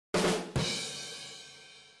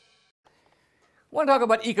I want to talk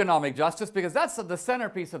about economic justice because that's the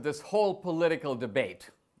centerpiece of this whole political debate.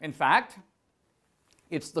 In fact,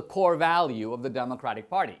 it's the core value of the Democratic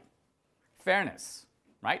Party. Fairness,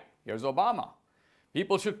 right? Here's Obama.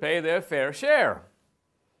 People should pay their fair share.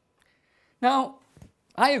 Now,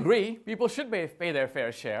 I agree, people should pay their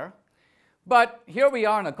fair share, but here we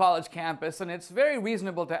are on a college campus and it's very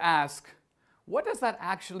reasonable to ask, what does that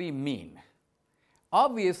actually mean?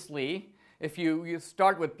 Obviously, if you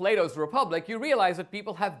start with Plato's Republic, you realize that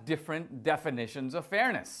people have different definitions of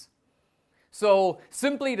fairness. So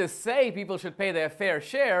simply to say people should pay their fair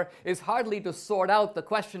share is hardly to sort out the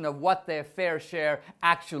question of what their fair share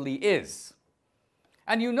actually is.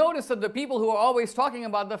 And you notice that the people who are always talking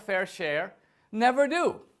about the fair share never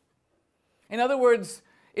do. In other words,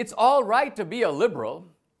 it's all right to be a liberal,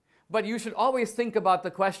 but you should always think about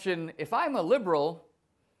the question, if I'm a liberal,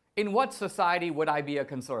 in what society would I be a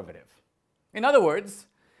conservative? In other words,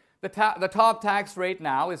 the top tax rate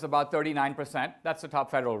now is about 39%. That's the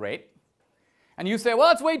top federal rate. And you say,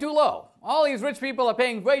 well, it's way too low. All these rich people are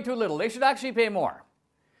paying way too little. They should actually pay more.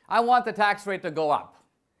 I want the tax rate to go up.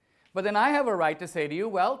 But then I have a right to say to you,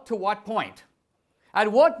 well, to what point?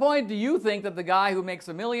 At what point do you think that the guy who makes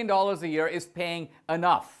 $1 million a year is paying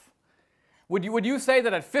enough? Would you say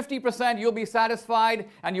that at 50% you'll be satisfied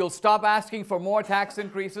and you'll stop asking for more tax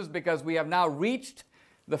increases because we have now reached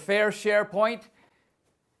the fair share point?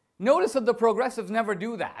 Notice that the progressives never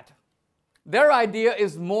do that. Their idea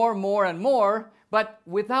is more, more, and more, but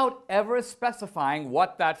without ever specifying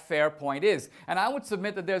what that fair point is. And I would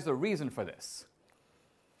submit that there's a reason for this.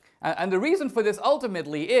 And the reason for this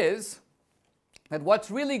ultimately is that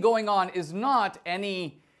what's really going on is not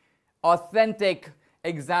any authentic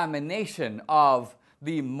examination of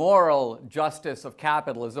the moral justice of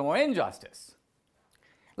capitalism or injustice.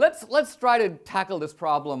 Let's try to tackle this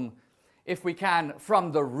problem, if we can,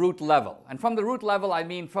 from the root level. And from the root level, I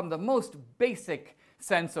mean from the most basic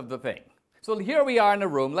sense of the thing. So here we are in a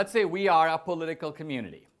room. Let's say we are a political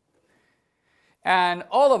community. And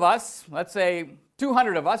all of us, let's say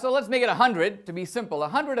 200 of us, so let's make it 100 to be simple.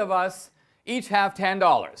 100 of us each have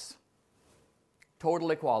 $10.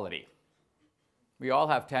 Total equality. We all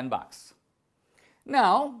have 10 bucks.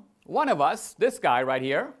 Now, one of us, this guy right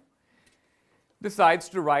here, decides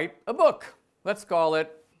to write a book. Let's call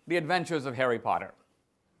it The Adventures of Harry Potter.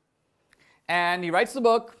 And he writes the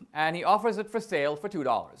book and he offers it for sale for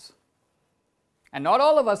 $2. And not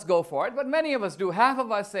all of us go for it, but many of us do. Half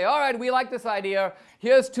of us say, all right, we like this idea.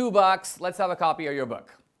 Here's $2. Let's have a copy of your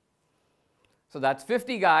book. So that's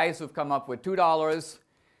 50 guys who've come up with $2.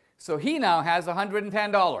 So he now has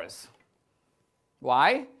 $110.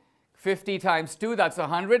 Why? 50 times 2, that's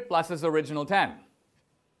 100, plus his original 10.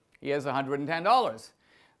 He has $110.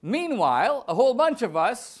 Meanwhile, a whole bunch of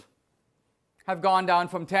us have gone down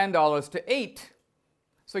from $10 to $8.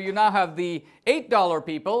 So you now have the $8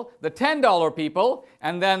 people, the $10 people,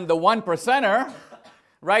 and then the 1%er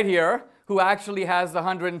right here who actually has the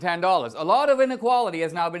 $110. A lot of inequality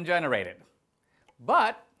has now been generated.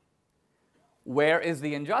 But where is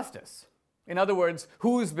the injustice? In other words,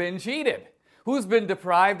 who's been cheated? Who's been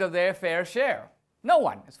deprived of their fair share? No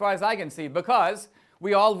one, as far as I can see, because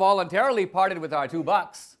we all voluntarily parted with our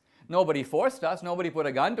 $2. Nobody forced us. Nobody put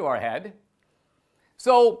a gun to our head.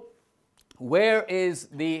 So where is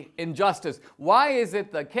the injustice? Why is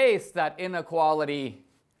it the case that inequality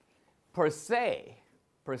per se,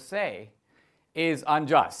 is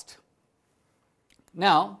unjust?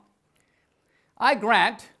 Now, I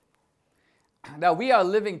grant that we are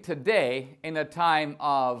living today in a time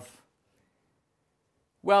of,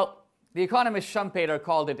 well, the economist Schumpeter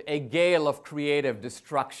called it a gale of creative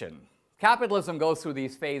destruction. Capitalism goes through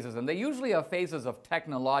these phases, and they usually are phases of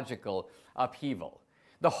technological upheaval.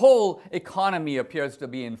 The whole economy appears to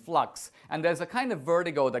be in flux, and there's a kind of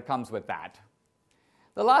vertigo that comes with that.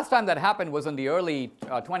 The last time that happened was in the early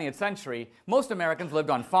 20th century. Most Americans lived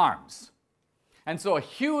on farms. And so a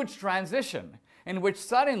huge transition in which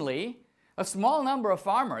suddenly a small number of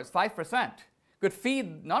farmers, 5%, could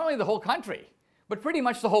feed not only the whole country, but pretty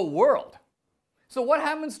much the whole world. So what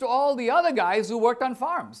happens to all the other guys who worked on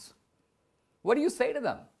farms? What do you say to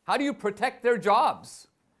them? How do you protect their jobs?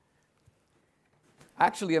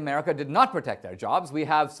 Actually, America did not protect their jobs. We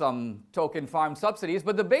have some token farm subsidies,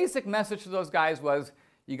 but the basic message to those guys was,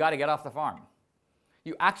 you got to get off the farm.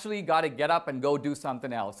 You actually got to get up and go do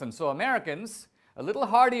something else. And so Americans, a little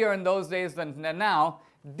hardier in those days than now,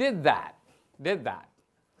 did that.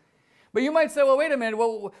 But you might say, well, wait a minute,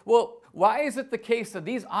 well, why is it the case that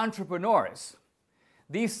these entrepreneurs,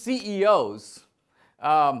 these CEOs,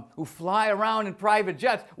 who fly around in private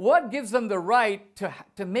jets, what gives them the right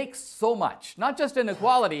to make so much? Not just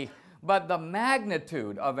inequality, but the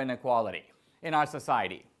magnitude of inequality in our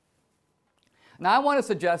society. Now, I want to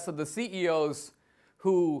suggest that the CEOs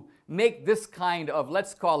who make this kind of,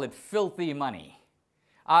 let's call it filthy money,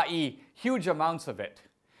 i.e. huge amounts of it,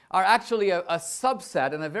 are actually a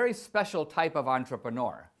subset and a very special type of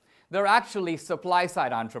entrepreneur. They're actually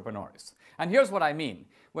supply-side entrepreneurs. And here's what I mean.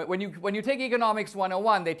 When you take Economics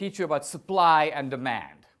 101, they teach you about supply and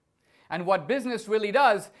demand. And what business really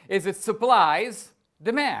does is it supplies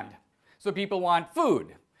demand. So people want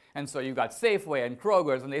food. And so you've got Safeway and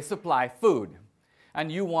Kroger's, and they supply food.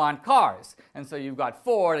 And you want cars. And so you've got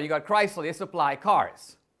Ford and you've got Chrysler, they supply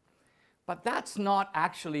cars. But that's not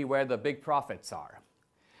actually where the big profits are.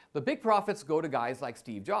 The big profits go to guys like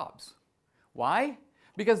Steve Jobs. Why?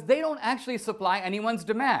 Because they don't actually supply anyone's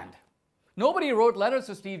demand. Nobody wrote letters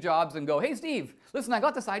to Steve Jobs and go, hey Steve, listen, I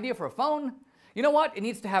got this idea for a phone. You know what? It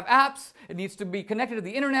needs to have apps. It needs to be connected to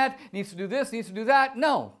the internet. It needs to do this, it needs to do that.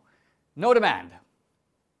 No. No demand.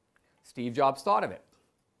 Steve Jobs thought of it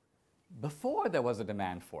before there was a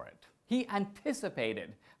demand for it. He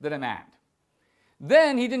anticipated the demand.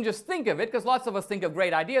 Then he didn't just think of it, because lots of us think of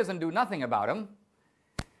great ideas and do nothing about them.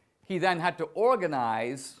 He then had to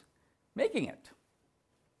organize making it.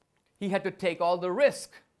 He had to take all the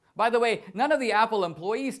risk. By the way, none of the Apple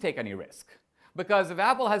employees take any risk. Because if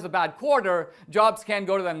Apple has a bad quarter, Jobs can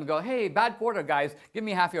go to them and go, hey, bad quarter, guys, give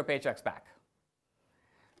me half your paychecks back.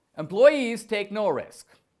 Employees take no risk.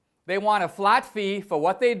 They want a flat fee for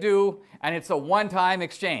what they do, and it's a one-time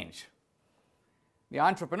exchange. The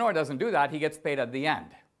entrepreneur doesn't do that. He gets paid at the end.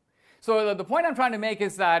 So the point I'm trying to make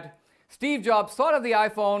is that Steve Jobs thought of the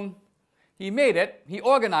iPhone, he made it, he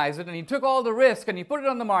organized it, and he took all the risk and he put it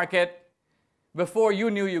on the market before you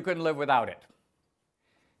knew you couldn't live without it.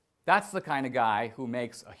 That's the kind of guy who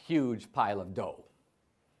makes a huge pile of dough.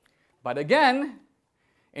 But again,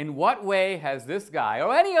 in what way has this guy,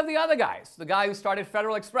 or any of the other guys, the guy who started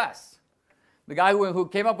Federal Express, the guy who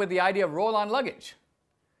came up with the idea of roll-on luggage,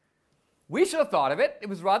 we should have thought of it. It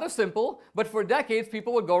was rather simple, but for decades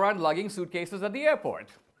people would go around lugging suitcases at the airport.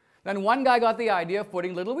 Then one guy got the idea of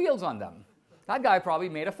putting little wheels on them. That guy probably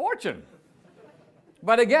made a fortune.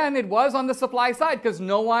 But again, it was on the supply side because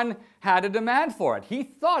no one had a demand for it. He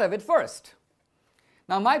thought of it first.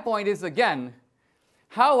 Now my point is, again,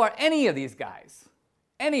 how are any of these guys,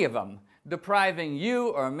 any of them, depriving you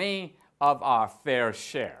or me of our fair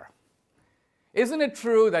share? Isn't it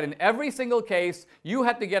true that in every single case, you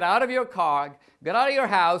had to get out of your car, get out of your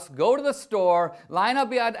house, go to the store, line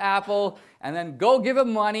up at Apple, and then go give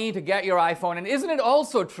them money to get your iPhone? And isn't it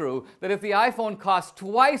also true that if the iPhone cost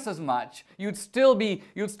twice as much, you'd still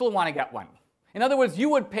want to get one? In other words, you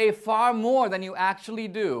would pay far more than you actually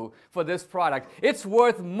do for this product. It's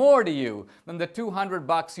worth more to you than the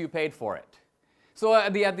 $200 you paid for it. So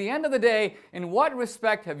at the end of the day, in what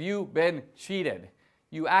respect have you been cheated?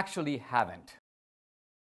 You actually haven't.